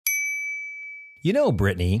You know,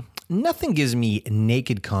 Brittany, nothing gives me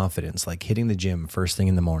naked confidence like hitting the gym first thing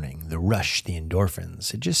in the morning. The rush, the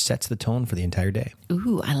endorphins, it just sets the tone for the entire day.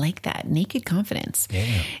 Ooh, I like that. Naked confidence.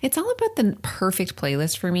 Yeah. It's all about the perfect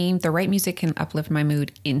playlist for me. The right music can uplift my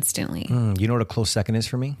mood instantly. You know what a close second is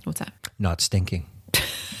for me? What's that? Not stinking.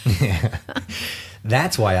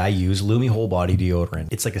 That's why I use Lumi Whole Body Deodorant.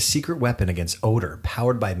 It's like a secret weapon against odor,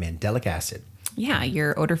 powered by mandelic acid. Yeah,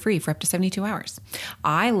 you're odor-free for up to 72 hours.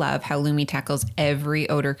 I love how Lumi tackles every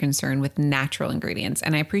odor concern with natural ingredients,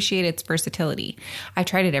 and I appreciate its versatility. I've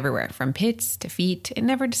tried it everywhere, from pits to feet. It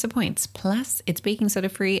never disappoints. Plus, it's baking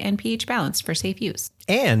soda-free and pH balanced for safe use.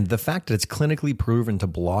 And the fact that it's clinically proven to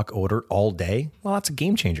block odor all day, well, that's a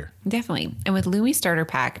game changer. Definitely. And with Lumi Starter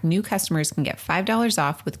Pack, new customers can get $5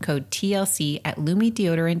 off with code TLC at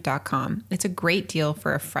lumideodorant.com. It's a great deal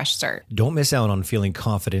for a fresh start. Don't miss out on feeling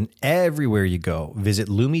confident everywhere you go. Visit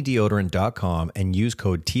lumideodorant.com and use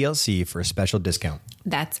code TLC for a special discount.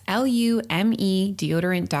 That's LUME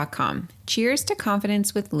deodorant.com. Cheers to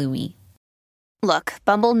confidence with Lumi. Look,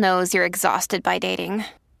 Bumble knows you're exhausted by dating.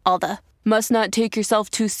 All the must not take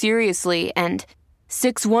yourself too seriously and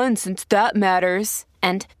 6'1" since that matters.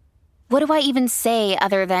 And what do I even say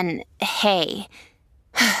other than hey?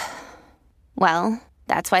 Well,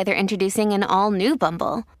 that's why they're introducing an all-new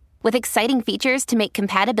Bumble with exciting features to make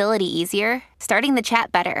compatibility easier, starting the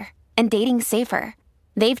chat better, and dating safer.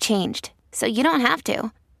 They've changed, so you don't have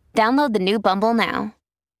to. Download the new Bumble now.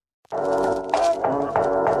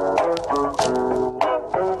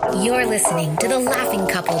 You're listening to the Laughing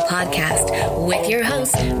Couple podcast with your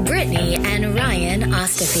hosts, Brittany and Ryan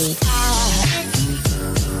Ostafy.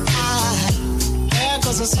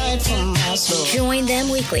 Join them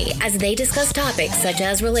weekly as they discuss topics such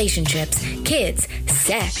as relationships, kids,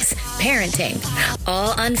 sex, parenting,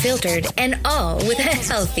 all unfiltered and all with a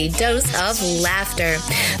healthy dose of laughter.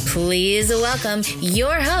 Please welcome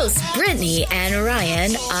your hosts, Brittany and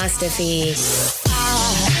Ryan Ostafy.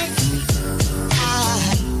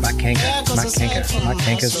 My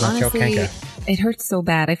canker's not your canker. It hurts so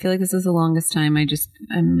bad. I feel like this is the longest time.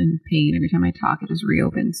 I'm in pain every time I talk. It just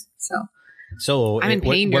reopens. So I'm in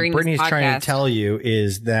pain during what Brittany's this podcast. trying to tell you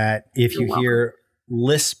is that if you hear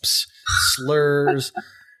lisps, slurs,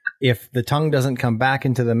 if the tongue doesn't come back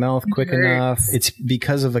into the mouth quick enough, it's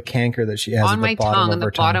because of a canker that she has on at the my bottom tongue, of on her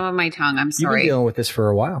the tongue. bottom of my tongue. I'm sorry. You've been dealing with this for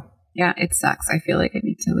a while. Yeah, it sucks. I feel like I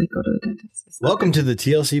need to go to the dentist. Welcome to the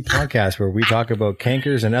TLC podcast, where we talk about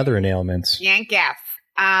cankers and other ailments. Yank F.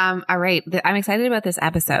 All right. I'm excited about this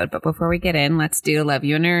episode, but before we get in, let's do Love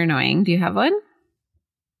You and Are Annoying. Do you have one?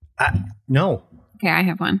 No. Okay, I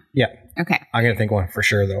have one. Yeah. Okay. I'm going to think one for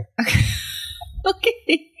sure, though.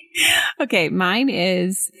 Okay. Okay, mine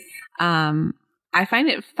is, I find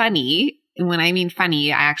it funny. And when I mean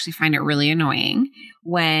funny, I actually find it really annoying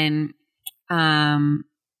when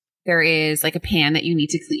there is like a pan that you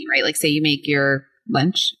need to clean, right? Like say you make your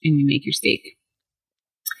lunch and you make your steak.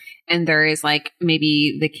 And there is like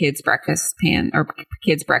maybe the kids' breakfast pan or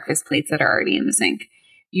kids' breakfast plates that are already in the sink.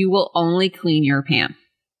 You will only clean your pan.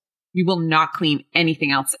 You will not clean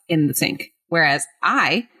anything else in the sink. Whereas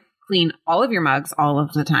I clean all of your mugs all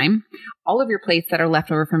of the time, all of your plates that are left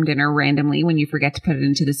over from dinner randomly when you forget to put it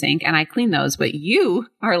into the sink, and I clean those. But you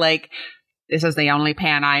are like, this is the only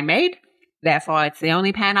pan I made, therefore it's the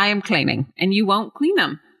only pan I am cleaning. And you won't clean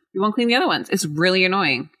them. You won't clean the other ones. It's really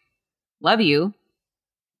annoying. Love you.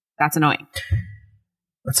 That's annoying.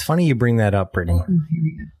 It's funny you bring that up, Brittany. Oh, here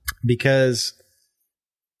we go. Because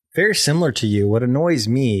very similar to you, what annoys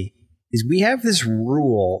me is we have this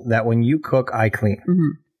rule that when you cook, I clean. Mm-hmm.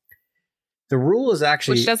 The rule is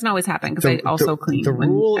actually... Which doesn't always happen because I also clean. The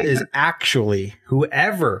rule is actually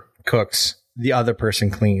whoever cooks, the other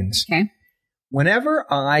person cleans. Okay. Whenever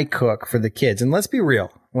I cook for the kids, and let's be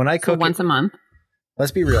real, when I cook... once a month.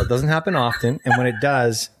 Let's be real. It doesn't happen often. And when it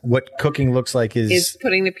does, what cooking looks like is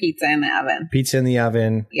putting the pizza in the oven. Pizza in the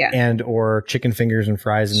oven. Yeah. And or chicken fingers and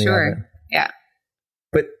fries in the oven. Yeah.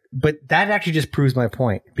 But that actually just proves my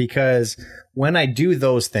point, because when I do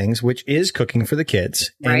those things, which is cooking for the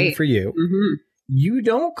kids and for you, you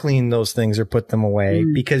don't clean those things or put them away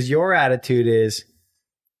because your attitude is,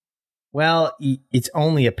 well, it's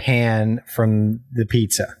only a pan from the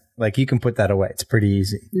pizza. Like, you can put that away. It's pretty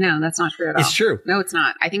easy. No, that's not true at all. It's true. No, it's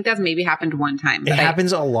not. I think that's maybe happened one time. It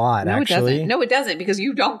happens a lot, actually. No, it doesn't, because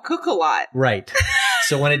you don't cook a lot. Right.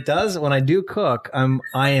 So when I do cook,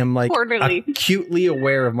 I am like acutely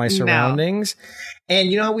aware of my surroundings. No. And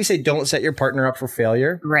you know how we say don't set your partner up for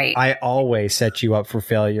failure? Right. I always set you up for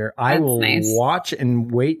failure. That's I will watch and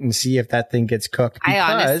wait and see if that thing gets cooked. I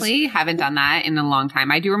honestly haven't done that in a long time.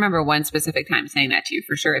 I do remember one specific time saying that to you.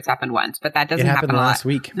 For sure it's happened once, but that doesn't happen a lot. It happened last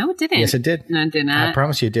week. No, it didn't. Yes, it did. No, it did not. I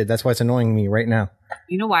promise you it did. That's why it's annoying me right now.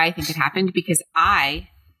 You know why I think it happened? Because I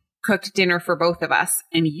cooked dinner for both of us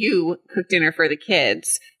and you cooked dinner for the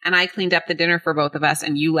kids and I cleaned up the dinner for both of us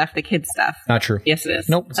and you left the kids stuff. Not true. Yes, it is.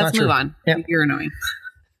 Nope, it's Let's not move true. on. Yep. You're annoying.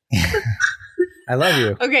 I love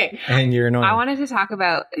you. Okay. And you're annoying. I wanted to talk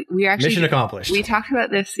about, mission accomplished. We talked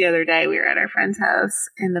about this the other day. We were at our friend's house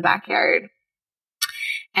in the backyard.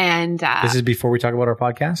 And this is before we talk about our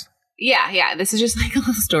podcast? Yeah. This is just like a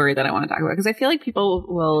little story that I want to talk about because I feel like people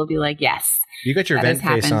will be like, yes. You got your event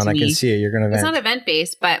face on. I can see it. You're going to vent. It's not event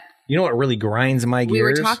based, but you know what really grinds my gears? We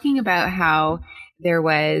were talking about how there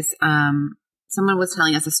was someone was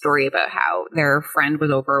telling us a story about how their friend was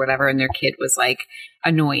over or whatever and their kid was like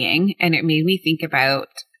annoying. And it made me think about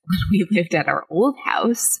when we lived at our old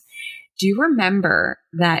house. Do you remember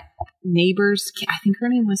that neighbor's, I think her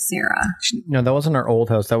name was Sarah. No, that wasn't our old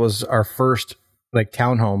house. That was our first like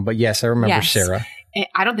townhome. But yes, I remember Sarah.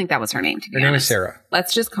 I don't think that was her name, to be honest. Her name was Sarah.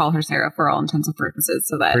 Let's just call her Sarah for all intents and purposes.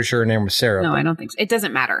 So that pretty sure her name was Sarah. No, I don't think so. It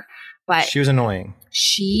doesn't matter. But she was annoying.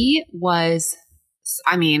 She was,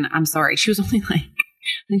 I mean, I'm sorry. She was only like,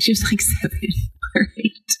 I think she was like 7 or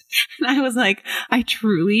 8. And I was like, I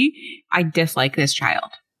dislike this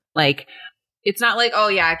child. Like, it's not like, oh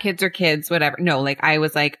yeah, kids are kids, whatever. No, like I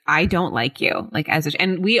was like, I don't like you. Like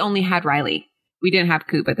and we only had Riley. We didn't have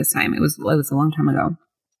Coop at this time. It was a long time ago.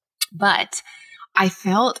 But I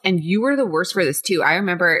felt, and you were the worst for this too. I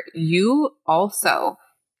remember you also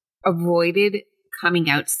avoided coming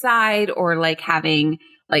outside or like having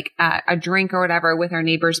like a drink or whatever with our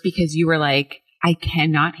neighbors because you were like, I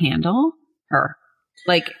cannot handle her.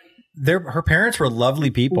 Like her parents were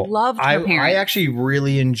lovely people. Loved her parents. I actually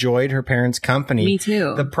really enjoyed her parents' company. Me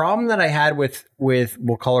too. The problem that I had with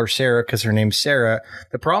we'll call her Sarah because her name's Sarah.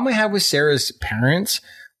 The problem I had with Sarah's parents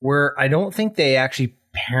were I don't think they actually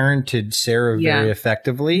parented Sarah very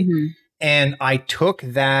effectively. Mm-hmm. And I took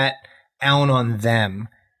that out on them.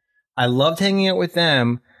 I loved hanging out with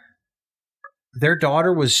them. Their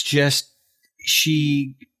daughter was just,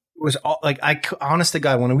 she was all, like, honest to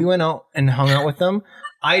God, when we went out and hung out with them,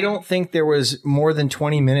 I don't think there was more than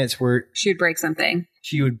 20 minutes where she would break something.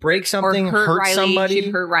 She would break something, or hurt Riley. Somebody.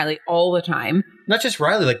 She'd hurt Riley all the time. Not just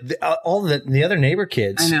Riley, like all the other neighbor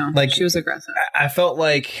kids. I know. Like she was aggressive. I felt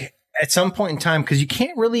like at some point in time, because you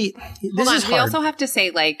can't really. This is hard. We also have to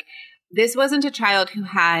say, like, this wasn't a child who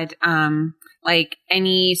had like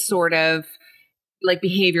any sort of like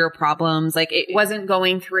behavioral problems. Like it wasn't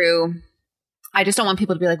going through. I just don't want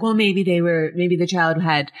people to be like, well, maybe the child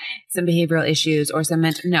had some behavioral issues or some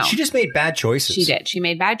mental. No. She just made bad choices. She did. She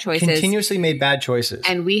made bad choices. Continuously made bad choices.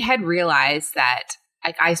 And we had realized that,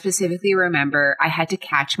 like, I specifically remember I had to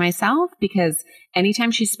catch myself because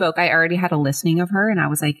anytime she spoke, I already had a listening of her. And I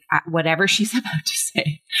was like, whatever she's about to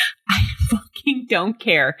say, I fucking don't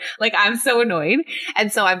care. Like, I'm so annoyed. And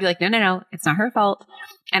so I'd be like, no, it's not her fault.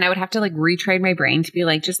 And I would have to like retrain my brain to be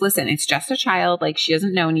like, just listen, it's just a child. Like she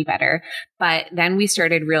doesn't know any better. But then we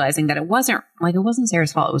started realizing that it wasn't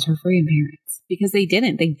Sarah's fault. It was her freaking parents because they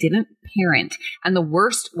didn't parent. And the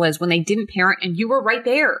worst was when they didn't parent and you were right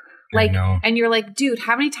there. Like, and you're like, dude,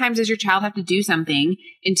 how many times does your child have to do something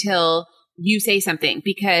until you say something?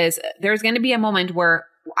 Because there's going to be a moment where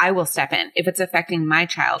I will step in if it's affecting my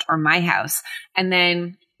child or my house. And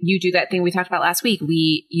then you do that thing we talked about last week.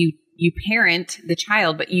 You parent the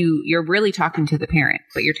child, but you're really talking to the parent,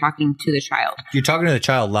 but you're talking to the child. You're talking to the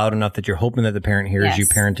child loud enough that you're hoping that the parent hears you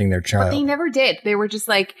parenting their child. But they never did. They were just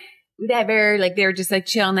like, whatever, like they were just like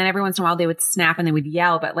chill. And then every once in a while they would snap and they would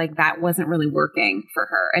yell, but like that wasn't really working for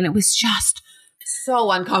her. And it was just so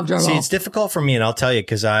uncomfortable. See, it's difficult for me, and I'll tell you,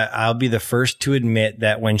 because I'll be the first to admit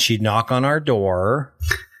that when she'd knock on our door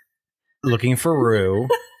looking for Rue,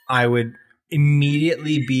 I would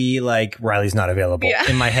immediately be like, Riley's not available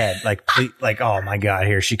in my head. Like, oh my God,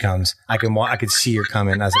 here she comes. I could see her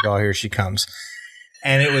coming. I was like, oh, here she comes.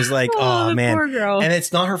 And it was like, oh man. Poor girl. And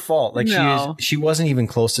it's not her fault. Like she wasn't even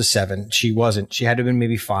close to 7. She wasn't. She had to have been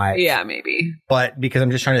maybe 5. Yeah, maybe. But because I'm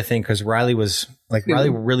just trying to think, because Riley was like, Riley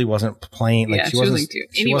really wasn't playing. Like she wasn't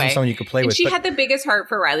someone you could play with. She had the biggest heart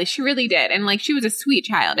for Riley. She really did. And like, she was a sweet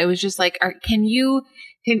child. It was just like, can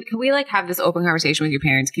we like have this open conversation with your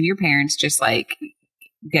parents? Can your parents just like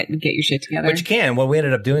get your shit together? But you can. What we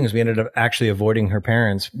ended up doing is we ended up actually avoiding her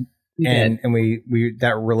parents and we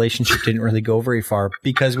that relationship didn't really go very far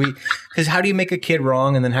because how do you make a kid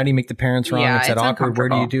wrong and then how do you make the parents wrong? It's that awkward. Where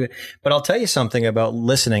do you do it? But I'll tell you something about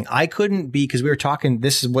listening. I couldn't be, because we were talking.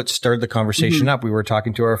 This is what started the conversation up. We were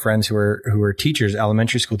talking to our friends who were teachers,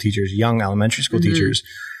 elementary school teachers, young elementary school teachers,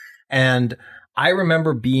 and I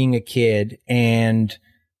remember being a kid and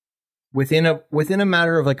within a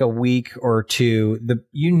matter of like a week or two,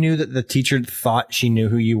 you knew that the teacher thought she knew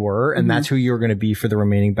who you were, and that's who you were going to be for the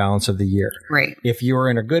remaining balance of the year. Right. If you were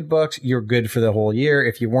in a good books, you're good for the whole year.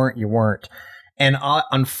 If you weren't, you weren't. And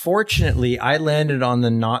unfortunately, I landed on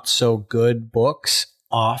the not so good books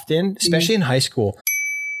often, especially in high school.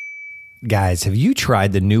 Guys, have you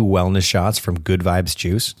tried the new wellness shots from Good Vibes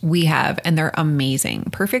Juice? We have, and they're amazing.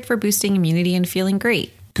 Perfect for boosting immunity and feeling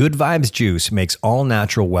great. Good Vibes Juice makes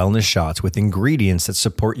all-natural wellness shots with ingredients that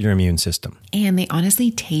support your immune system. And they honestly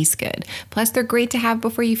taste good. Plus, they're great to have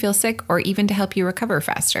before you feel sick or even to help you recover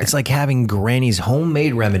faster. It's like having Granny's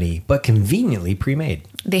homemade remedy, but conveniently pre-made.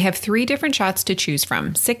 They have 3 different shots to choose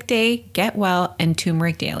from: Sick Day, Get Well, and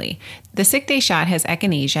Turmeric Daily. The Sick Day shot has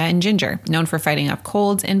echinacea and ginger, known for fighting off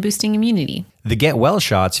colds and boosting immunity. The Get Well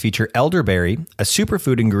shots feature elderberry, a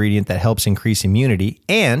superfood ingredient that helps increase immunity,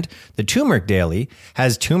 and the Turmeric Daily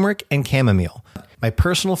has turmeric and chamomile. My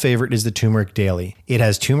personal favorite is the Turmeric Daily. It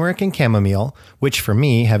has turmeric and chamomile, which for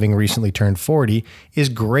me, having recently turned 40, is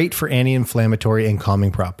great for anti-inflammatory and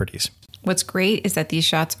calming properties. What's great is that these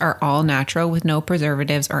shots are all natural with no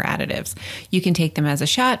preservatives or additives. You can take them as a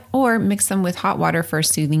shot or mix them with hot water for a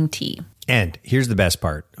soothing tea. And here's the best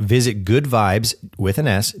part. Visit goodvibes with an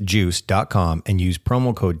S, juice.com and use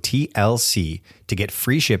promo code TLC to get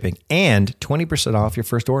free shipping and 20% off your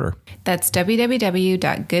first order. That's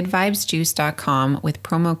www.goodvibesjuice.com with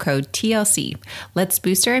promo code TLC. Let's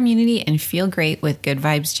boost our immunity and feel great with Good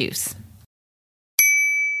Vibes Juice.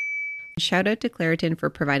 Shout out to Claritin for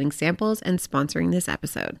providing samples and sponsoring this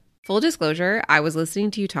episode. Full disclosure, I was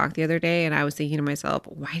listening to you talk the other day and I was thinking to myself,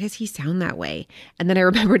 why does he sound that way? And then I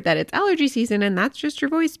remembered that it's allergy season and that's just your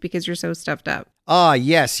voice because you're so stuffed up. Ah,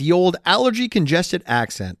 yes, the old allergy congested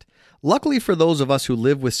accent. Luckily for those of us who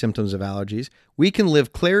live with symptoms of allergies, we can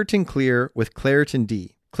live Claritin Clear with Claritin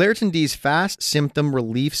D. Claritin D's fast symptom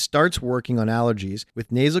relief starts working on allergies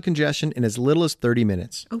with nasal congestion in as little as 30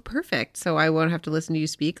 minutes. Oh, perfect. So I won't have to listen to you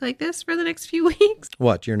speak like this for the next few weeks?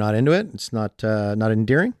 What, you're not into it? It's not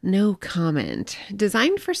endearing? No comment.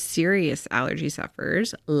 Designed for serious allergy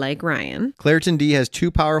sufferers like Ryan. Claritin D has 2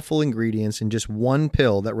 powerful ingredients in just 1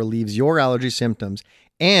 pill that relieves your allergy symptoms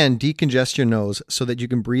and decongest your nose so that you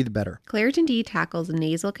can breathe better. Claritin D tackles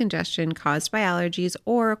nasal congestion caused by allergies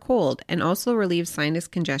or a cold and also relieves sinus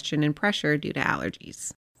congestion and pressure due to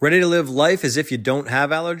allergies. Ready to live life as if you don't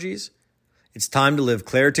have allergies? It's time to live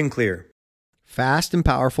Claritin Clear. Fast and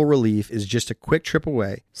powerful relief is just a quick trip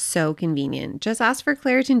away. So convenient. Just ask for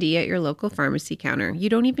Claritin D at your local pharmacy counter. You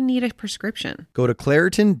don't even need a prescription. Go to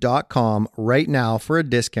Claritin.com right now for a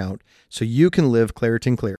discount so you can live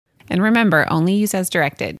Claritin Clear. And remember, only use as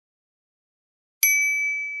directed.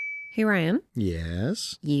 Hey, Ryan.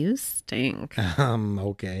 Yes? You stink.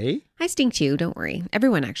 Okay. I stink too, don't worry.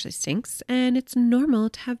 Everyone actually stinks, and it's normal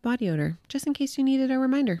to have body odor, just in case you needed a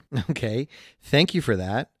reminder. Okay. Thank you for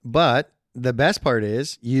that. But the best part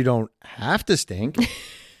is you don't have to stink.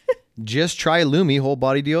 Just try Lumi Whole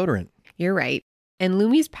Body Deodorant. You're right. And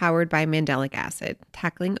Lumi's powered by mandelic acid,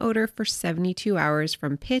 tackling odor for 72 hours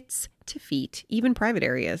from pits to feet, even private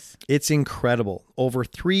areas. It's incredible. Over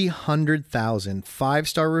 300,000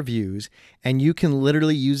 5-star reviews, and you can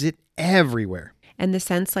literally use it everywhere. And the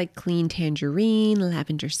scents like clean tangerine,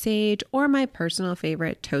 lavender sage, or my personal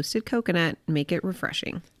favorite, toasted coconut, make it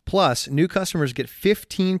refreshing. Plus, new customers get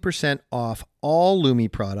 15% off all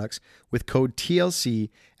Lumi products with code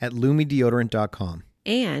TLC at lumideodorant.com.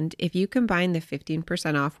 And if you combine the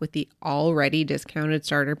 15% off with the already discounted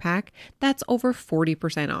starter pack, that's over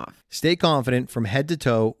 40% off. Stay confident from head to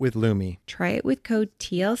toe with Lumi. Try it with code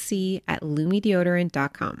TLC at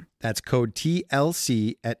lumideodorant.com. That's code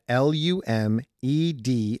TLC at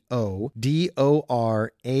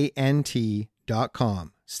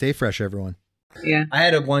LUMEDODORANT.com. Stay fresh, everyone. Yeah. I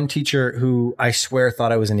had one teacher who I swear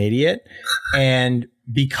thought I was an idiot. And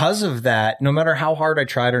because of that, no matter how hard I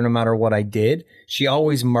tried or no matter what I did, she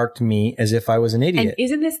always marked me as if I was an idiot. And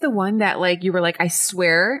isn't this the one that like you were like, I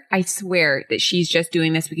swear that she's just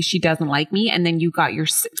doing this because she doesn't like me. And then you got your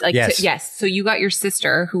like, yes. Yes. So you got your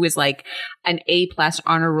sister who is like an A+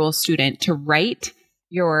 honor roll student to write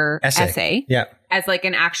your essay. Yeah. As like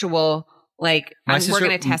an actual, like, we're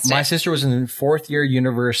going to test it. My sister was in 4th year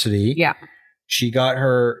university. Yeah. She got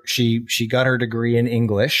her degree in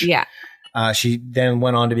English. Yeah. She then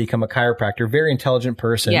went on to become a chiropractor. Very intelligent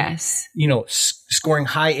person. Yes. You know, scoring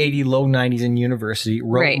high 80, low 90s in university.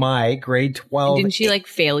 Wrote my grade 12. And didn't she like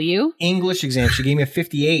fail you? English exam. She gave me a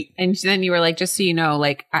 58. And then you were like, just so you know,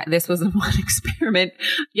 like this was a one experiment.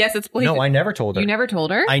 Yes, it's plagiarism. No, I never told her. You never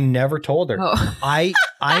told her? I never told her. Oh. I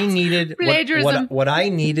needed what I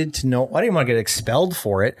needed to know. I didn't want to get expelled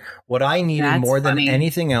for it. What I needed more than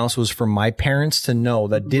anything else was for my parents to know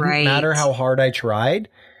that didn't matter how hard I tried.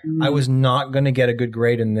 I was not going to get a good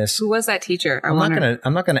grade in this. Who was that teacher? I'm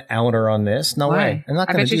not going to out her on this. No way. I'm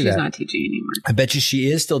not going to do that. I bet you she's not teaching anymore. I bet you she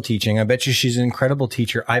is still teaching. I bet you she's an incredible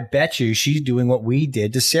teacher. I bet you she's doing what we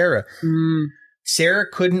did to Sarah. Sarah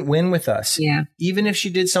couldn't win with us. Yeah. Even if she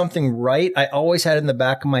did something right, I always had it in the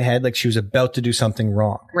back of my head like she was about to do something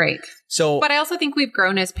wrong. Right. So, but I also think we've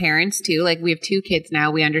grown as parents too. Like we have 2 kids now.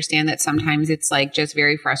 We understand that sometimes it's like just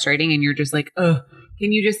very frustrating and you're just like, ugh.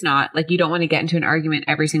 Can you just not? Like, you don't want to get into an argument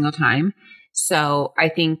every single time. So I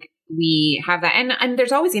think we have that. And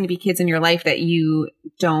there's always going to be kids in your life that you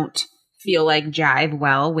don't feel like jive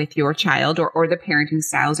well with your child or the parenting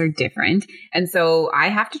styles are different. And so I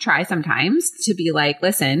have to try sometimes to be like,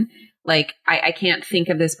 listen, like, I can't think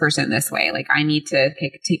of this person this way. Like, I need to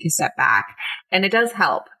take a step back. And it does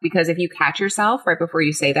help because if you catch yourself right before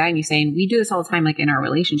you say that and you say, and we do this all the time, like in our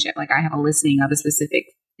relationship, like I have a listening of a specific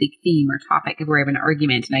theme or topic if we're having an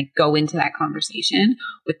argument and I go into that conversation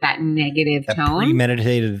with that negative tone.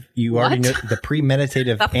 Premeditated. You already know the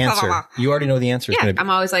premeditative answer. You already know the answer. Yeah, I'm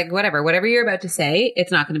always like, whatever you're about to say,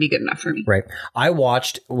 it's not going to be good enough for me. Right. I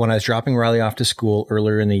watched when I was dropping Riley off to school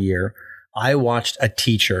earlier in the year, I watched a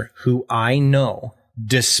teacher who I know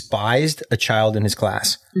despised a child in his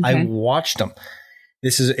class. Okay. I watched him.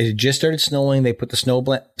 It had just started snowing. They put the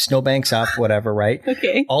snowbanks up, whatever, right?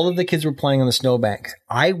 Okay. All of the kids were playing on the snowbanks.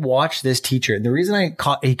 I watched this teacher. The reason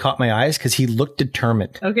he caught my eyes because he looked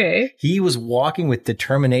determined. Okay. He was walking with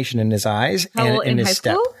determination in his eyes and in his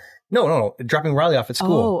step. School? No. Dropping Riley off at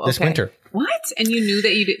school this winter. What? And you knew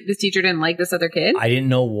that this teacher didn't like this other kid? I didn't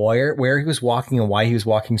know where he was walking and why he was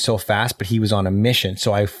walking so fast, but he was on a mission.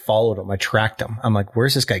 So I followed him. I tracked him. I'm like,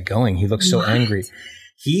 where's this guy going? He looks so angry.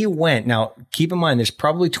 He went, now keep in mind, there's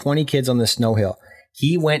probably 20 kids on this snow hill.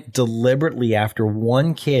 He went deliberately after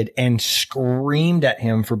one kid and screamed at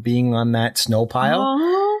him for being on that snow pile.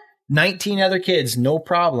 Aww. 19 other kids, no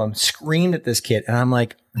problem, screamed at this kid. And I'm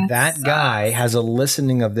like, that guy has a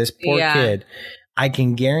listening of this poor kid. I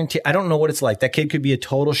can guarantee, I don't know what it's like. That kid could be a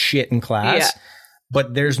total shit in class,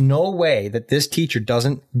 but there's no way that this teacher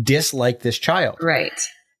doesn't dislike this child. Right.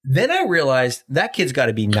 Then I realized that kid's got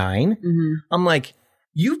to be 9. Mm-hmm. I'm like,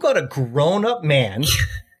 you've got a grown-up man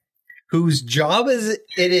whose job it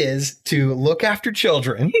is to look after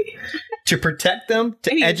children, to protect them,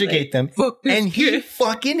 to educate them, and he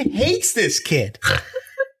fucking hates this kid.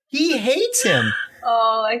 He hates him.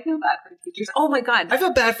 Oh, I feel bad for teachers. Oh my God. I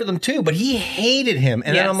feel bad for them too, but he hated him.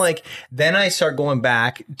 And then I'm like, then I start going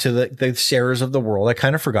back to the Sarahs of the world. I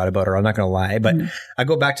kind of forgot about her. I'm not going to lie, but I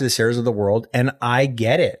go back to the Sarahs of the world and I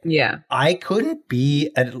get it. Yeah. I couldn't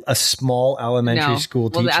be a small elementary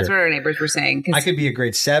school teacher. Well, that's what our neighbors were saying. I could be a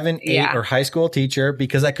grade 7, 8 or high school teacher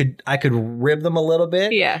because I could rib them a little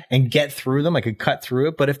bit and get through them. I could cut through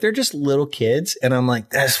it. But if they're just little kids and I'm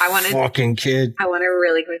like, that's fucking kid. I want to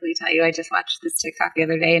really quickly tell you, I just watched this TikTok the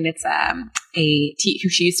other day and it's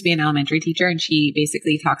she used to be an elementary teacher and she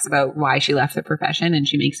basically talks about why she left the profession and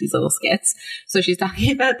she makes these little skits. So she's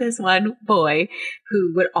talking about this one boy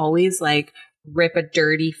who would always like rip a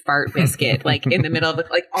dirty fart biscuit like in the middle of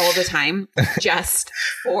like all the time just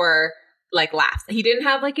for like laughs. He didn't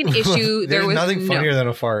have like an issue. There was nothing funnier than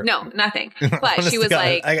a fart. No, nothing. But she was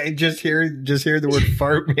like, I just hear the word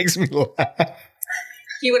fart makes me laugh.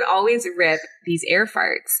 He would always rip these air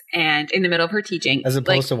farts and in the middle of her teaching. As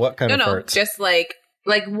opposed to what kind of farts? Just like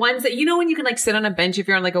ones that, when you can like sit on a bench if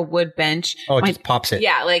you're on like a wood bench. Oh, it just pops it.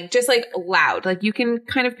 Yeah, like just like loud. Like you can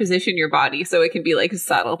kind of position your body so it can be like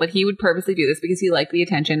subtle. But he would purposely do this because he liked the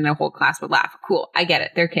attention and the whole class would laugh. Cool. I get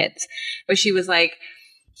it. They're kids. But she was like,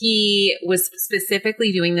 he was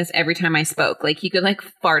specifically doing this every time I spoke. Like he could like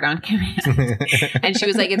fart on command. And she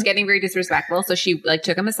was like, it's getting very disrespectful. So she like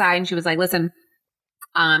took him aside and she was like, listen,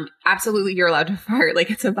 absolutely you're allowed to fart,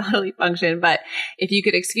 like it's a bodily function, but if you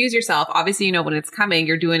could excuse yourself, obviously when it's coming,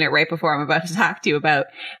 you're doing it right before I'm about to talk to you about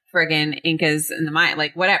friggin' Incas in the mind,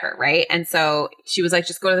 like whatever, right? And so she was like,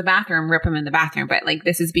 just go to the bathroom, rip him in the bathroom, but like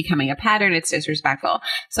this is becoming a pattern, it's disrespectful.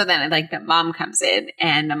 So then like the mom comes in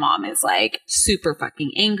and the mom is like super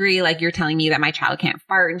fucking angry, like you're telling me that my child can't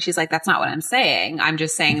fart, and she's like, that's not what I'm saying, I'm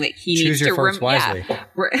just saying that he choose needs your to farts wisely.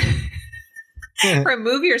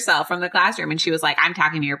 remove yourself from the classroom. And she was like, I'm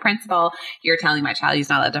talking to your principal. You're telling my child he's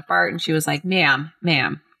not allowed to fart. And she was like, ma'am,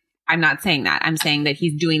 I'm not saying that. I'm saying that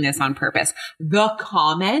he's doing this on purpose. The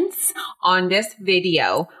comments on this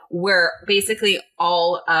video were basically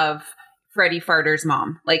all of Freddie Farter's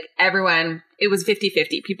mom. Like everyone, it was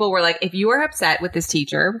 50-50. People were like, if you are upset with this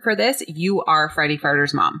teacher for this, you are Freddie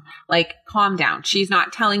Farter's mom. Like, calm down. She's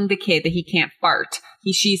not telling the kid that he can't fart.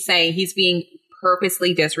 She's saying he's being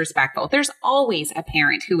purposely disrespectful. There's always a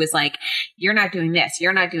parent who is like, you're not doing this.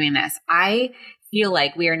 You're not doing this. I feel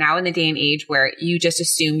like we are now in the day and age where you just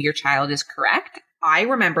assume your child is correct. I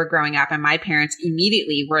remember growing up and my parents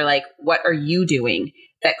immediately were like, what are you doing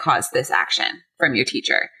that caused this action from your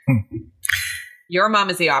teacher? Your mom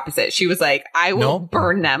is the opposite. She was like, I will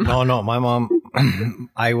burn them. No, my mom,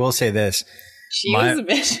 I will say this. She was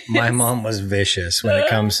vicious. My mom was vicious when it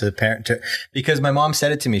comes to the parent. Because my mom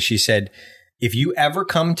said it to me. She said, if you ever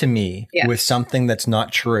come to me with something that's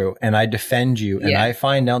not true and I defend you and I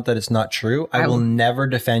find out that it's not true, I will never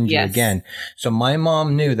defend you again. So my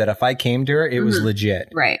mom knew that if I came to her, it was legit.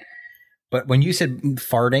 Right. But when you said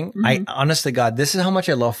farting, I honestly, God, this is how much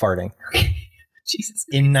I love farting. Jesus.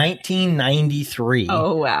 In 1993.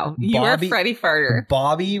 Oh, wow. You were Freddie Farter.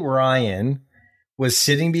 Bobby Ryan was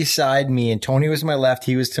sitting beside me and Tony was to my left.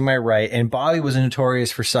 He was to my right. And Bobby was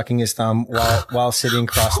notorious for sucking his thumb while sitting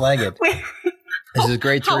cross-legged. This is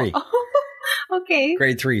grade 3. Okay.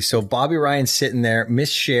 Grade 3. So Bobby Ryan's sitting there. Miss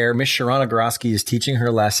Sharona Grosky is teaching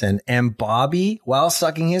her lesson. And Bobby, while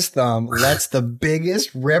sucking his thumb, lets the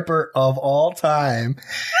biggest ripper of all time.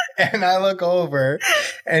 And I look over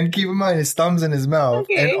and keep in mind his thumb's in his mouth.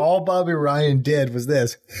 Okay. And all Bobby Ryan did was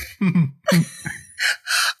this.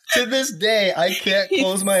 To this day, I can't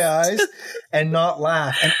close my eyes and not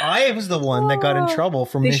laugh. And I was the one that got in trouble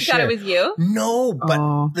from this shit. She thought it was you? No,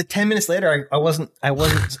 but the 10 minutes later,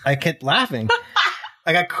 I kept laughing.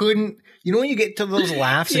 Like I couldn't, you know, when you get to those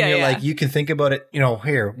laughs and you're like, you can think about it, you know,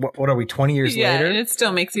 here, what are we, 20 years later? And it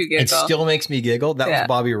still makes you giggle. It still makes me giggle. That was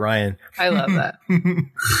Bobby Ryan. I love that.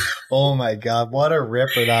 Oh my God. What a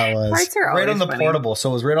ripper that was. Parts are right on the funny. Portable. So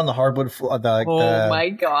it was right on the hardwood floor. My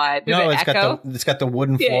God. You know, it's got the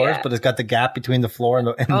wooden floors, but it's got the gap between the floor and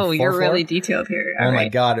the you're really detailed here. All my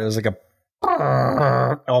God. It was like a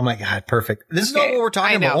oh my God, perfect. This is not what we're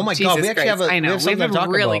talking about. Oh my God, we actually have a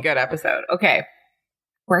really good episode. Okay.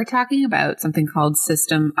 We're talking about something called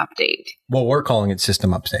System Update. Well, we're calling it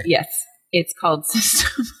System Update. Yes, it's called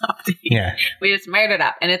System Update. Yeah. We just made it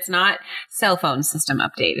up. And it's not cell phone system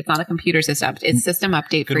update. It's not a computer system. It's system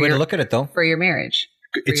update good way to look at it, though. For your marriage.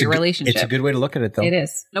 For your relationship. It's a good way to look at it, though. It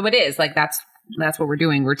is. No, it is. Like, that's what we're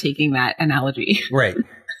doing. We're taking that analogy. Right.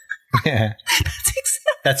 Yeah.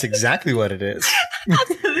 That's exactly what it is.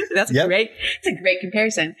 That's great. It's a great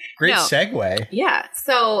comparison. Great segue. Yeah.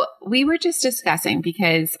 So we were just discussing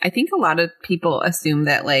because I think a lot of people assume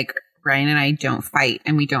that like Ryan and I don't fight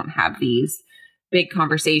and we don't have these big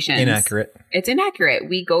conversations. Inaccurate. It's inaccurate.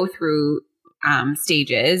 We go through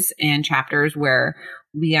stages and chapters where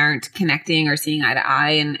we aren't connecting or seeing eye to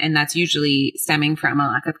eye. And that's usually stemming from a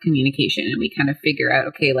lack of communication. And we kind of figure out,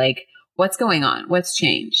 okay, like what's going on? What's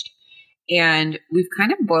changed? And we've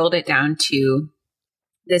kind of boiled it down to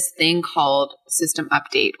this thing called System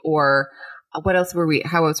Update, or how else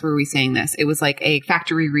were we saying this? It was like a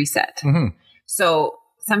factory reset. Mm-hmm. So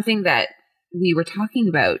something that we were talking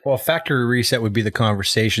about. Well, factory reset would be the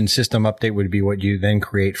conversation. System Update would be what you then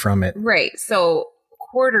create from it. Right. So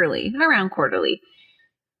around quarterly,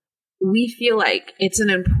 we feel like it's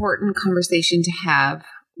an important conversation to have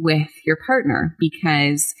with your partner,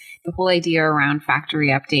 because the whole idea around factory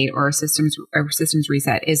update or systems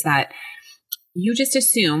reset is that you just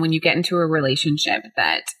assume when you get into a relationship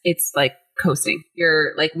that it's like coasting.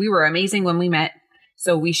 You're like, we were amazing when we met,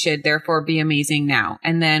 so we should therefore be amazing now.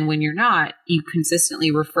 And then when you're not, you consistently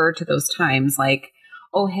refer to those times like,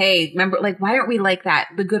 oh, hey, remember, like, why aren't we like that?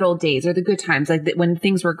 The good old days or the good times, like when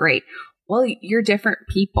things were great. Well, you're different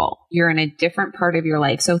people. You're in a different part of your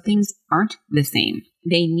life. So things aren't the same.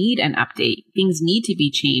 They need an update. Things need to be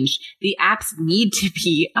changed. The apps need to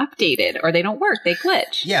be updated or they don't work. They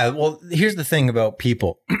glitch. Yeah. Well, here's the thing about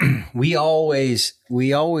people. We always,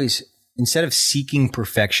 instead of seeking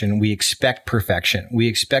perfection, we expect perfection. We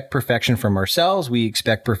expect perfection from ourselves. We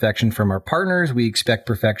expect perfection from our partners. We expect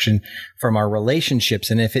perfection from our relationships.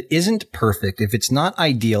 And if it isn't perfect, if it's not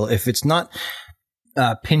ideal, if it's not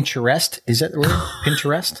Pinterest, is that the word?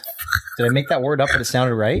 Pinterest? Did I make that word up but it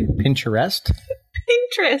sounded right? Pinterest?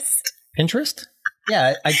 Pinterest.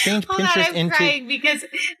 Yeah, I changed Pinterest I'm into... crying because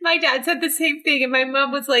my dad said the same thing, and my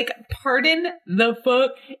mom was like, "Pardon the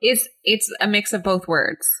fuck." It's a mix of both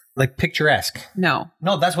words. Like picturesque. No,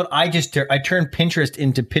 that's what I just did. I turned Pinterest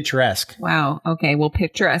into picturesque. Wow. Okay. Well,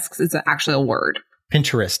 picturesque is actually a word.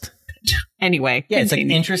 Pinterest. Anyway. Yeah, continue. it's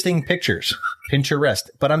like interesting pictures. Pinterest.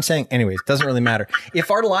 But I'm saying, anyways, it doesn't really matter.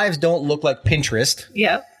 If our lives don't look like Pinterest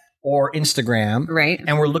or Instagram, right,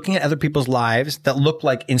 and we're looking at other people's lives that look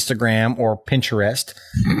like Instagram or Pinterest,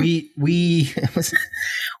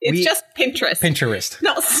 it's just Pinterest. Pinterest.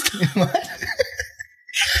 No. What?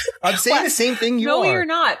 I'm saying the same thing you are. No, you're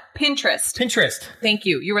not. Pinterest. Pinterest. Thank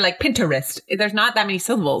you. You were like Pinterest. There's not that many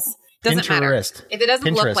syllables. Doesn't matter. If it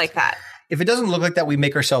doesn't look like that. If it doesn't look like that, we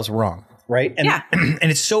make ourselves wrong. Right. And,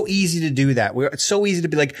 and it's so easy to do that. It's so easy to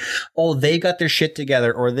be like, oh, they got their shit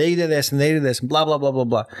together, or they did this and they did this and blah, blah, blah, blah,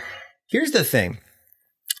 blah. Here's the thing.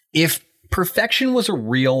 If perfection was a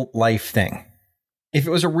real life thing, this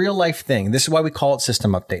is why we call it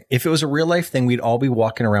system update. If it was a real life thing, we'd all be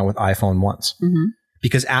walking around with iPhone 1s. Mm-hmm.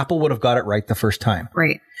 Because Apple would have got it right the first time.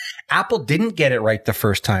 Right. Apple didn't get it right the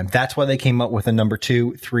first time. That's why they came up with a number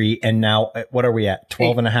 2, 3, and now what are we at?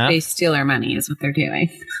 12 and a half? They steal our money is what they're doing.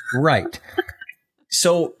 Right.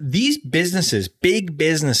 So these businesses, big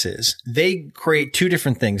businesses, they create two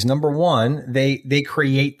different things. Number one, they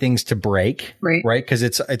create things to break, right? Because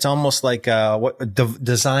it's almost like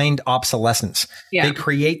designed obsolescence. Yeah. They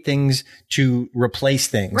create things to replace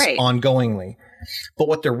things ongoingly. But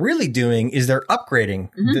what they're really doing is they're upgrading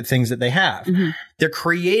the things that they have. Mm-hmm. They're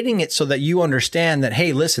creating it so that you understand that,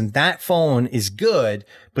 hey, listen, that phone is good,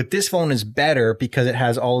 but this phone is better because it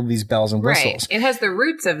has all of these bells and whistles. Right. It has the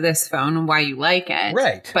roots of this phone and why you like it.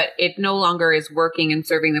 Right. But it no longer is working and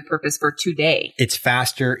serving the purpose for today. It's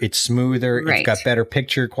faster. It's smoother. Right. It's got better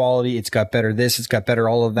picture quality. It's got better this. It's got better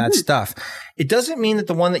all of that stuff. It doesn't mean that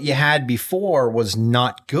the one that you had before was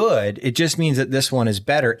not good. It just means that this one is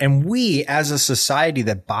better. And we, as a society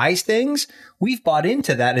that buys things, we've bought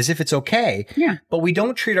into that as if it's okay. Yeah. But we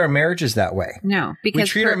don't treat our marriages that way. No. Because we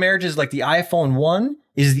treat our marriages like the iPhone 1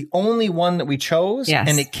 is the only one that we chose. Yes.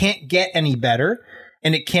 And it can't get any better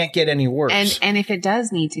and it can't get any worse. And if it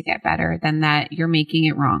does need to get better, then that you're making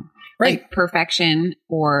it wrong. Right. Like perfection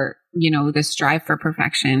or, the strive for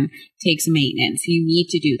perfection takes maintenance. You need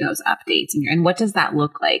to do those updates. And what does that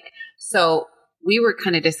look like? So we were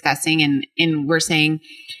kind of discussing and we're saying,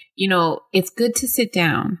 it's good to sit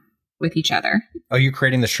down with each other. Are you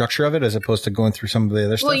creating the structure of it as opposed to going through some of the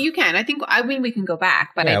other stuff? Well, you can. I mean, we can go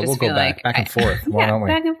back, but I just feel like back and forth. Why don't we?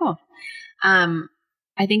 Back and forth.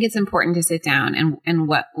 I think it's important to sit down and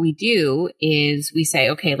what we do is we say,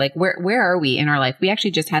 okay, like where are we in our life? We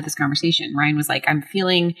actually just had this conversation. Ryan was like, I'm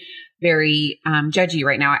feeling very judgy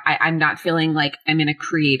right now. I'm not feeling like I'm in a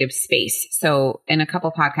creative space. So in a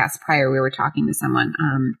couple podcasts prior, we were talking to someone,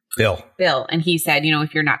 Bill, and he said,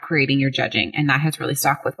 if you're not creating, you're judging. And that has really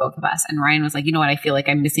stuck with both of us. And Ryan was like, you know what? I feel like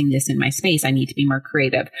I'm missing this in my space. I need to be more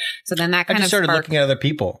creative. So then that kind of started looking at other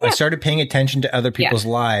people. Yeah. I started paying attention to other people's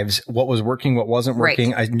lives, what was working, what wasn't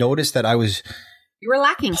working. Right. I noticed that you were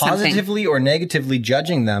lacking positively or negatively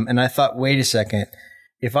judging them. And I thought, wait a second.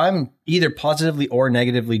 If I'm either positively or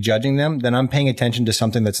negatively judging them, then I'm paying attention to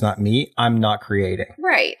something that's not me. I'm not creating.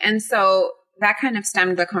 Right. And so that kind of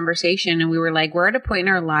stemmed the conversation. And we were like, we're at a point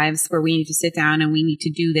in our lives where we need to sit down and we need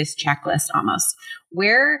to do this checklist almost.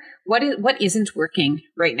 What isn't working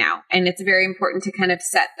right now? And it's very important to kind of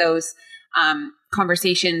set those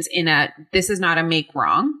conversations this is not a make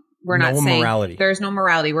wrong. We're not saying morality. There's no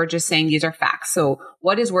morality. We're just saying these are facts. So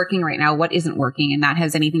what is working right now? What isn't working? And that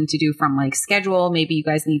has anything to do from like schedule. Maybe you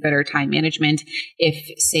guys need better time management.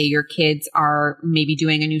 If say your kids are maybe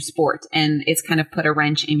doing a new sport and it's kind of put a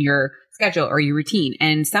wrench in your schedule or your routine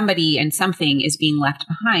and somebody and something is being left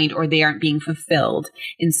behind or they aren't being fulfilled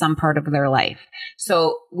in some part of their life.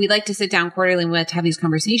 So we like to sit down quarterly and we like to have these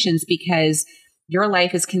conversations because your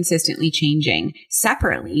life is consistently changing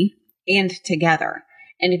separately and together.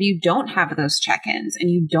 And if you don't have those check-ins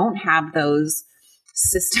and you don't have those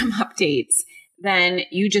system updates, then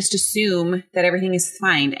you just assume that everything is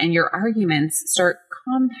fine and your arguments start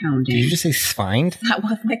compounding. Did you just say fine? That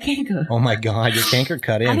was my canker. Oh my God, your canker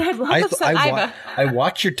cut in. I had lots of saliva. I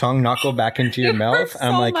watched your tongue not go back into your mouth.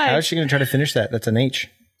 And I'm like, how is she going to try to finish that? That's an H.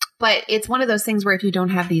 But it's one of those things where if you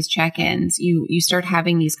don't have these check-ins, you start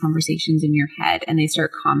having these conversations in your head and they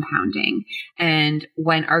start compounding. And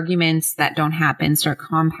when arguments that don't happen start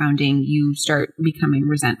compounding, you start becoming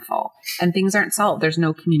resentful and things aren't solved. There's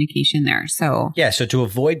no communication there. So so to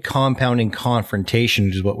avoid compounding confrontation,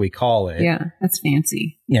 which is what we call it. Yeah, that's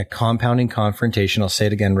fancy. Yeah, compounding confrontation. I'll say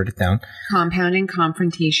it again, write it down. Compounding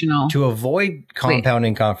confrontational. To avoid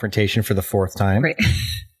compounding confrontation for the fourth time,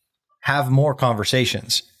 have more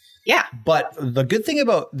conversations. Yeah. But the good thing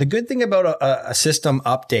about a system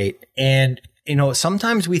update, and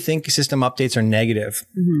sometimes we think system updates are negative.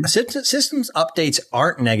 Systems updates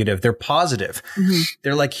aren't negative. They're positive.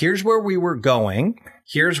 They're like, here's where we were going.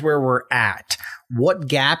 Here's where we're at. What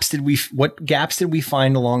gaps did we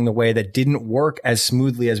find along the way that didn't work as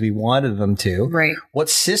smoothly as we wanted them to? Right. What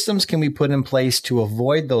systems can we put in place to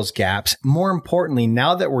avoid those gaps? More importantly,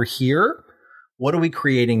 now that we're here, what are we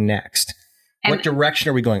creating next? What direction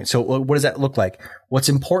are we going? So what does that look like? What's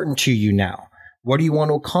important to you now? What do you want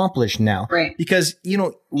to accomplish now? Right. Because,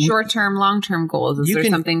 short-term, long-term goals. Is there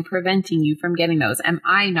something preventing you from getting those? Am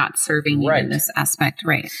I not serving you in this aspect?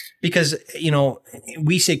 Right. Because,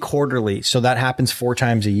 we say quarterly. So that happens 4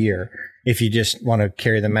 times a year. If you just want to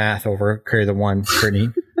carry the math over, carry the one, Brittany.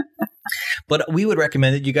 But we would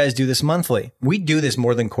recommend that you guys do this monthly. We do this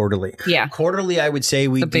more than quarterly. Yeah. Quarterly, I would say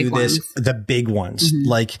we do this, the big ones.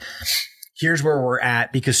 Like, here's where we're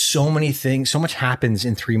at, because so much happens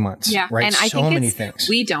in 3 months. Yeah. Right. And I so think many things.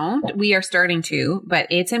 We are starting to, but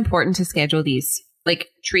it's important to schedule these. Like,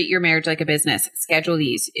 treat your marriage like a business. Schedule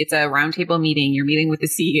these. It's a roundtable meeting. You're meeting with the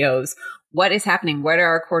CEOs. What is happening? What are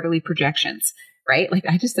our quarterly projections? Right? Like,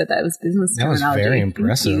 I just said that was business terminology. That was very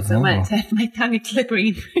impressive. Thank you so much. My tongue is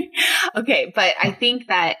slippery. Okay. But I think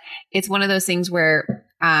that it's one of those things where,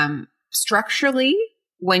 structurally,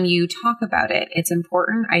 when you talk about it, it's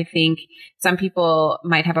important. I think some people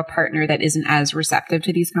might have a partner that isn't as receptive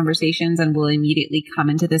to these conversations and will immediately come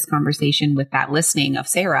into this conversation with that listening of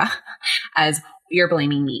Sarah as you're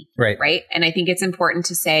blaming me. Right. Right. And I think it's important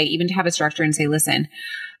to say, even to have a structure and say, listen,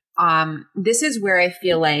 this is where I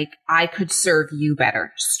feel like I could serve you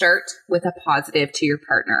better. Start with a positive to your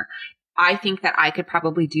partner. I think that I could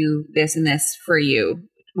probably do this and this for you.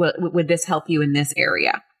 Would this help you in this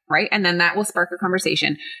area? Right. And then that will spark a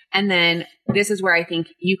conversation. And then this is where I think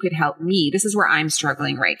you could help me. This is where I'm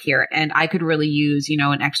struggling right here. And I could really use,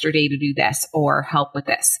 an extra day to do this or help with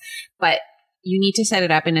this. But you need to set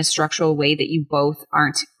it up in a structural way that you both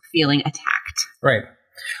aren't feeling attacked. Right.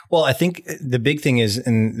 Well, I think the big thing is,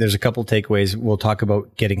 and there's a couple takeaways, we'll talk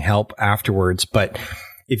about getting help afterwards. But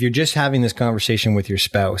if you're just having this conversation with your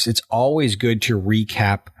spouse, it's always good to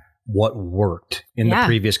recap what worked in the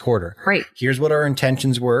previous quarter. Right. Here's what our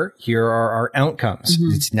intentions were. Here are our outcomes.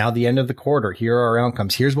 It's now the end of the quarter. Here are our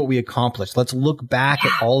outcomes. Here's what we accomplished. Let's look back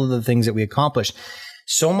at all of the things that we accomplished.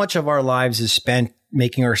 So much of our lives is spent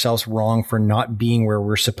making ourselves wrong for not being where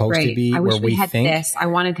we're supposed to be. I wish where we had this. I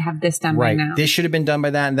wanted to have this done by now. This should have been done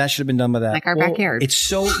by that, and that should have been done by that. Like our backyard. It's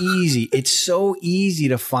so easy. It's so easy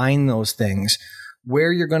to find those things.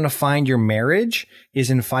 Where you're going to find your marriage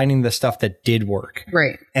is in finding the stuff that did work.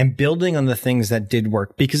 Right. And building on the things that did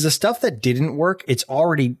work, because the stuff that didn't work, it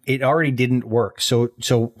already didn't work. So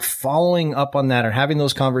following up on that or having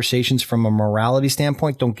those conversations from a morality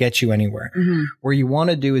standpoint don't get you anywhere. Where you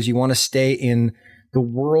want to do is you want to stay in the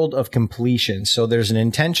world of completion. So there's an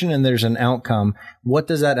intention and there's an outcome. What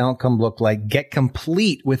does that outcome look like? Get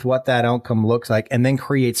complete with what that outcome looks like and then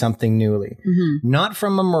create something newly. Not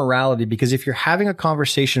from a morality, because if you're having a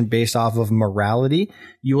conversation based off of morality,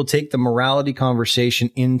 you will take the morality conversation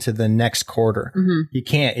into the next quarter. You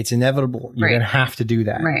can't. It's inevitable. You're going to have to do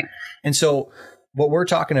that. Right. And so what we're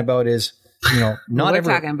talking about is, not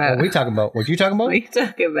every... talking about. What are we talking about? What you talking about? What are you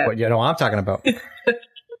talking about? What I'm talking about.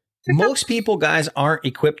 Most people, guys, aren't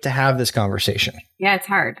equipped to have this conversation. Yeah, it's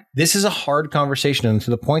hard. This is a hard conversation. And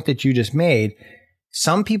to the point that you just made,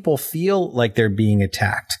 some people feel like they're being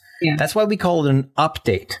attacked. Yeah. That's why we call it an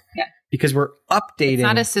update. Yeah. Because we're updating. It's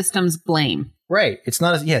not a systems blame. Right. It's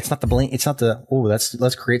not the blame. It's not the,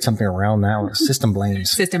 let's create something around that one. System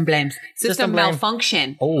blames. System blames. System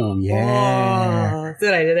malfunction. Oh, yeah. Oh, that's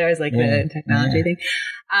what I did there. I was like the technology thing.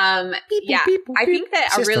 I think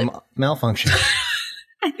that System malfunction.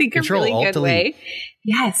 I think Control, a really Alt, good way.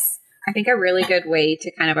 Yes. I think a really good way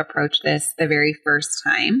to kind of approach this the very first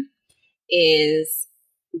time is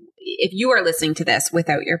if you are listening to this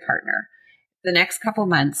without your partner, the next couple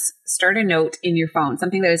months, start a note in your phone,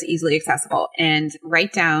 something that is easily accessible, and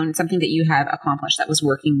write down something that you have accomplished that was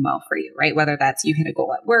working well for you, right? Whether that's you hit a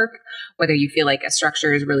goal at work, whether you feel like a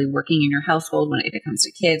structure is really working in your household if it comes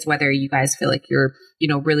to kids, whether you guys feel like you're,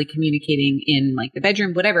 really communicating in like the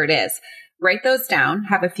bedroom, whatever it is, write those down,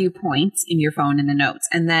 have a few points in your phone in the notes,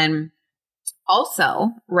 and then also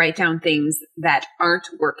write down things that aren't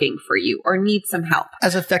working for you or need some help.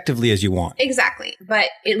 As effectively as you want. Exactly. But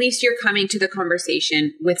at least you're coming to the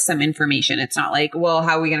conversation with some information. It's not like, well,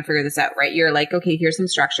 how are we going to figure this out, right? You're like, okay, here's some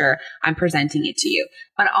structure. I'm presenting it to you.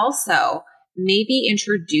 But also maybe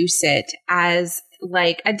introduce it as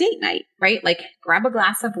like a date night, right? Like grab a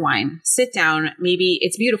glass of wine, sit down. Maybe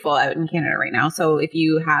it's beautiful out in Canada right now. So if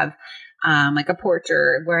you have like a porch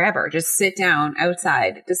or wherever, just sit down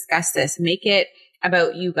outside, discuss this, make it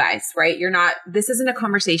about you guys, right? This isn't a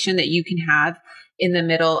conversation that you can have in the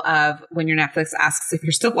middle of when your Netflix asks if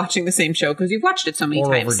you're still watching the same show because you've watched it so many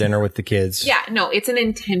times. Or over dinner with the kids. Yeah, no, it's an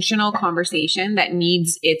intentional conversation that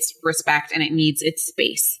needs its respect and it needs its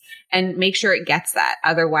space. And make sure it gets that.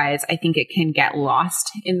 Otherwise, I think it can get lost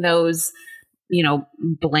in those,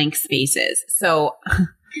 blank spaces. So,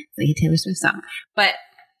 like a Taylor Swift song. But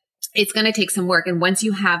it's going to take some work. And once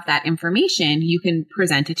you have that information, you can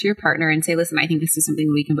present it to your partner and say, listen, I think this is something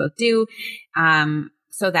we can both do.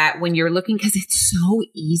 So that when you're looking, because it's so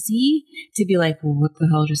easy to be like, well, what the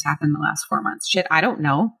hell just happened the last 4 months? Shit, I don't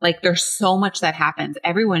know. Like there's so much that happens.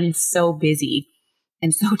 Everyone is so busy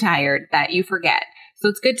and so tired that you forget. So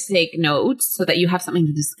it's good to take notes so that you have something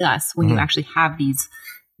to discuss when you actually have these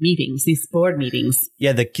meetings, these board meetings.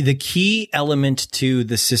 Yeah. The key element to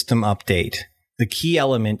the system update. The key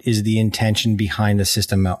element is the intention behind the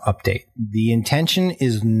system update. The intention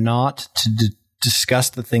is not to discuss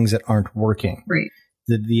the things that aren't working. Right.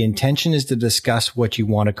 The intention is to discuss what you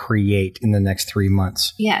want to create in the next 3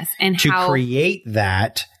 months. Yes. And to create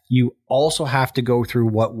that, you also have to go through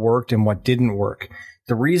what worked and what didn't work.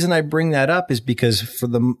 The reason I bring that up is because for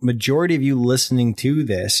the majority of you listening to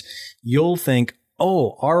this, you'll think,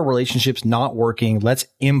 oh, our relationship's not working. Let's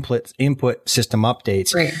input system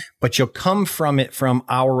updates. Right. But you'll come from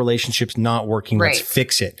our relationship's not working. Right. Let's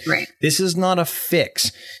fix it. Right. This is not a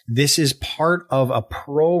fix. This is part of a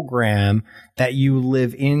program that you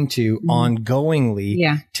live into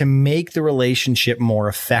ongoingly to make the relationship more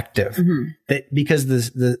effective. Because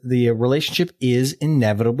the relationship is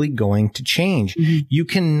inevitably going to change. You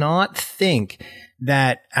cannot think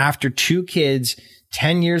that after 2 kids,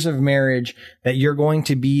 10 years of marriage, that you're going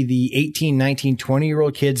to be the 18, 19,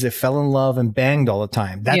 20-year-old kids that fell in love and banged all the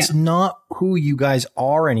time. That's not who you guys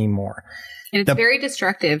are anymore. And it's very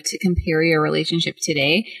destructive to compare your relationship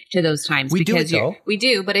today to those times. We do it though. We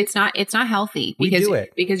do, but it's not healthy. We do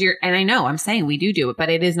it. Because and I know I'm saying we do it, but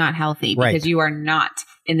it is not healthy because you are not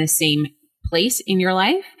in the same place in your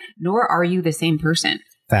life, nor are you the same person.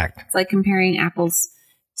 Fact. It's like comparing apples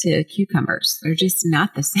to cucumbers. They're just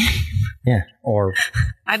not the same. Yeah. Or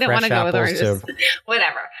I don't want to go with oranges.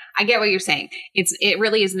 Whatever. I get what you're saying. It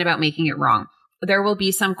really isn't about making it wrong. There will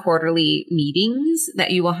be some quarterly meetings that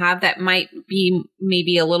you will have that might be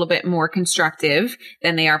maybe a little bit more constructive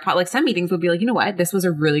than they are. Like some meetings will be like, you know what? This was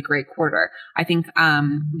a really great quarter. I think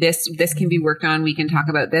this can be worked on. We can talk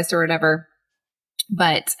about this or whatever.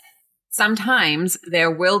 But sometimes there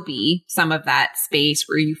will be some of that space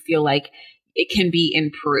where you feel like it can be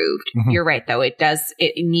improved. You're right, though. It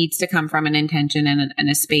needs to come from an intention and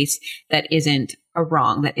a space that isn't a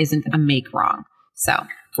wrong, that isn't a make wrong. So,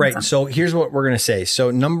 right. So here's what we're going to say.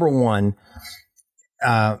 So number one,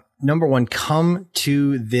 come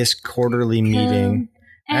to this quarterly meeting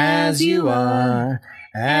as you are.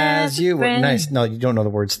 As you were. Nice. No, you don't know the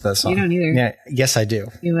words to that song. You don't either. Yeah. Yes, I do.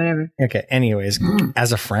 Yeah, whatever. Okay. Anyways,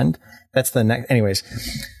 as a friend, that's the next. Anyways,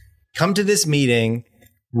 come to this meeting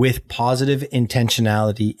with positive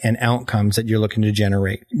intentionality and outcomes that you're looking to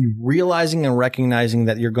generate. Realizing and recognizing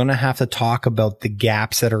that you're going to have to talk about the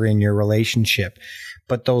gaps that are in your relationship.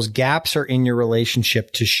 But those gaps are in your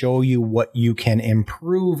relationship to show you what you can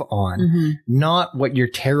improve on, not what you're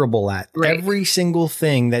terrible at. Right. Every single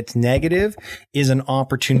thing that's negative is an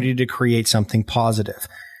opportunity to create something positive.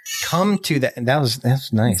 Come to that. And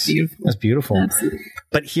that's nice. That's beautiful. Absolutely.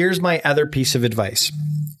 But here's my other piece of advice.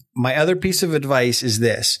 My other piece of advice is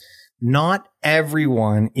this. Not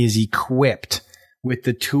everyone is equipped with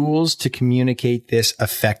the tools to communicate this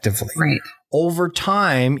effectively. Right. Over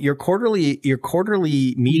time, your quarterly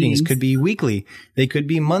meetings could be weekly. They could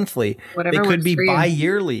be monthly. Whatever they could be works for you.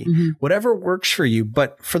 bi-yearly. Whatever works for you.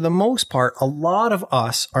 But for the most part, a lot of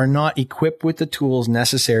us are not equipped with the tools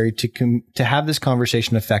necessary to have this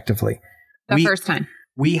conversation effectively. First time.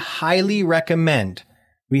 We highly recommend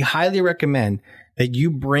we highly recommend that you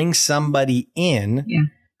bring somebody in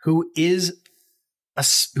who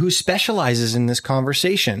specializes in this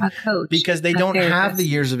conversation. A coach. Because they don't have the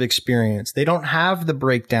years of experience. They don't have the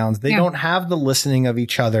breakdowns. They don't have the listening of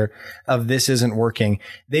each other of this isn't working.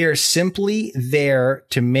 They are simply there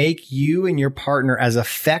to make you and your partner as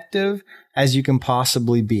effective as you can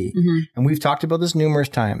possibly be. Mm-hmm. And we've talked about this numerous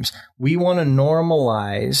times. We want to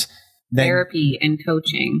normalize therapy and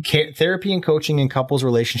coaching. Therapy and coaching in couples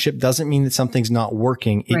relationship doesn't mean that something's not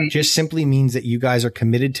working. It just simply means that you guys are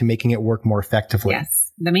committed to making it work more effectively.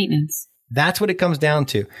 Yes. The maintenance. That's what it comes down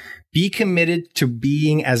to. Be committed to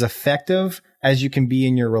being as effective as you can be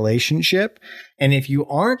in your relationship. And if you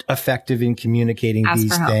aren't effective in communicating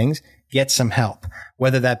these things, get some help,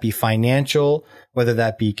 whether that be financial, whether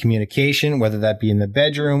that be communication, whether that be in the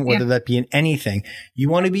bedroom, whether that be in anything. You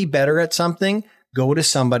want to be better at something, go to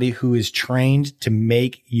somebody who is trained to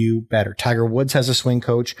make you better. Tiger Woods has a swing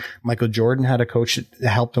coach. Michael Jordan had a coach that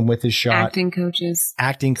helped him with his shot. Acting coaches.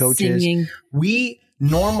 Singing. We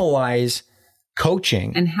normalize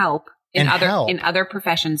coaching and help in other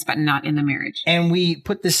professions, but not in the marriage. And we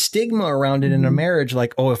put the stigma around it in a marriage,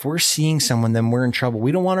 like, oh, if we're seeing someone, then we're in trouble.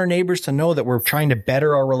 We don't want our neighbors to know that we're trying to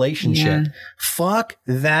better our relationship. Yeah. Fuck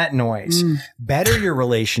that noise. Better your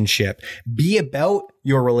relationship. Be about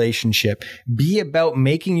your relationship. Be about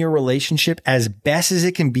making your relationship as best as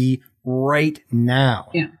it can be right now.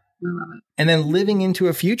 Yeah. I love it. And then living into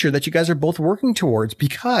a future that you guys are both working towards,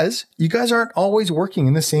 because you guys aren't always working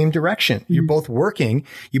in the same direction. Mm-hmm. You're both working.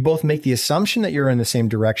 You both make the assumption that you're in the same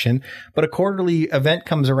direction, but a quarterly event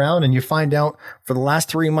comes around and you find out for the last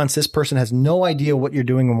 3 months, this person has no idea what you're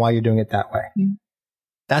doing and why you're doing it that way. Yeah.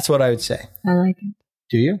 That's what I would say. I like it.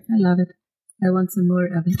 Do you? I love it. I want some more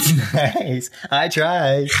of it. Nice. I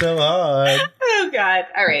tried so hard. Oh, God.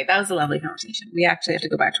 All right. That was a lovely conversation. We actually have to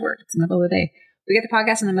go back to work. It's the middle of the day. We get the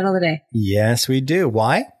podcast in the middle of the day. Yes, we do.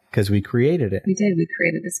 Why? Because we created it. We did. We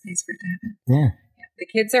created the space for it to happen. Yeah. The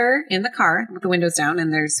kids are in the car with the windows down,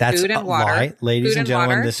 and there's food and water. Lie. Ladies and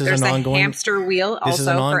gentlemen, water. This is there's an ongoing hamster wheel. This is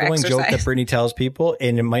an ongoing joke that Brittany tells people,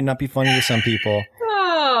 and it might not be funny to some people.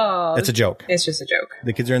 Oh, it's a joke. It's just a joke.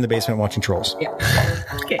 The kids are in the basement watching Trolls. Yeah.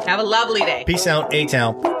 Okay. Have a lovely day. Peace out,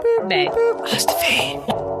 A-Town. Boop, boop, Bay. Boop. Hasta fe.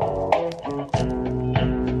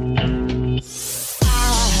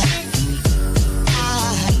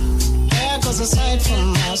 Aside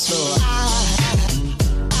from my soul.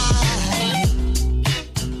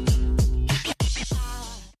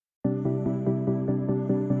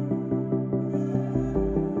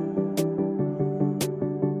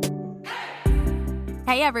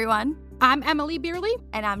 Hey everyone, I'm Emily Beerley.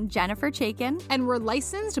 And I'm Jennifer Chaikin. And we're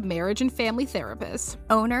licensed marriage and family therapists,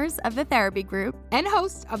 owners of the Therapy Group, and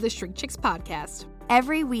hosts of the Shrink Chicks podcast.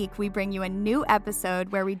 Every week, we bring you a new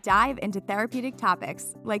episode where we dive into therapeutic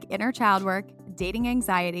topics like inner child work, dating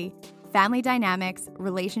anxiety, family dynamics,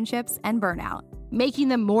 relationships, and burnout. Making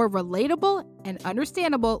them more relatable and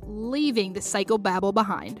understandable, leaving the psychobabble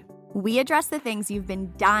behind. We address the things you've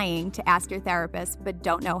been dying to ask your therapist but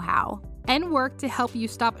don't know how. And work to help you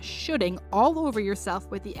stop shooting all over yourself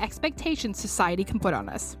with the expectations society can put on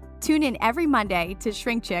us. Tune in every Monday to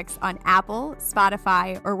Shrink Chicks on Apple,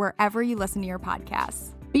 Spotify, or wherever you listen to your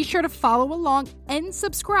podcasts. Be sure to follow along and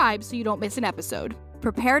subscribe so you don't miss an episode.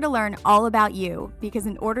 Prepare to learn all about you, because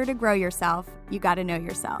in order to grow yourself, you got to know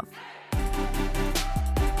yourself.